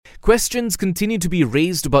Questions continue to be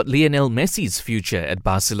raised about Lionel Messi's future at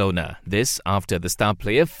Barcelona. This after the star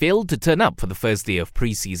player failed to turn up for the first day of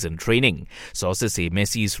pre-season training. Sources say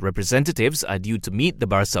Messi's representatives are due to meet the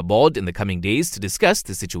Barca board in the coming days to discuss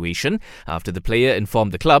the situation after the player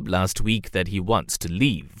informed the club last week that he wants to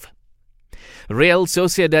leave. Real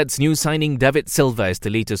Sociedad's new signing David Silva is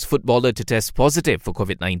the latest footballer to test positive for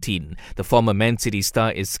COVID-19. The former Man City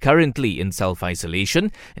star is currently in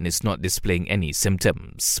self-isolation and is not displaying any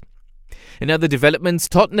symptoms. In other developments,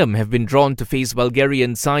 Tottenham have been drawn to face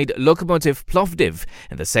Bulgarian side Lokomotiv Plovdiv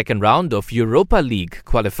in the second round of Europa League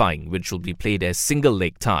qualifying, which will be played as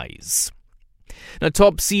single-leg ties. Now,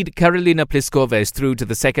 top seed Karolina Pliskova is through to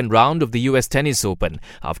the second round of the US Tennis Open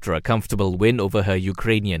after a comfortable win over her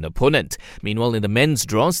Ukrainian opponent. Meanwhile, in the men's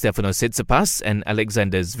draw, Stefanos Tsitsipas and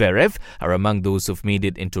Alexander Zverev are among those who've made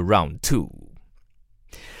it into round 2.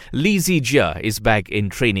 Li Zijia is back in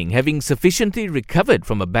training, having sufficiently recovered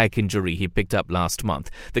from a back injury he picked up last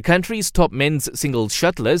month. The country's top men's singles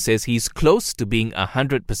shuttler says he's close to being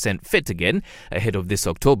 100% fit again ahead of this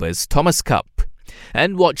October's Thomas Cup.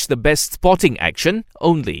 And watch the best sporting action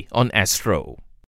only on Astro.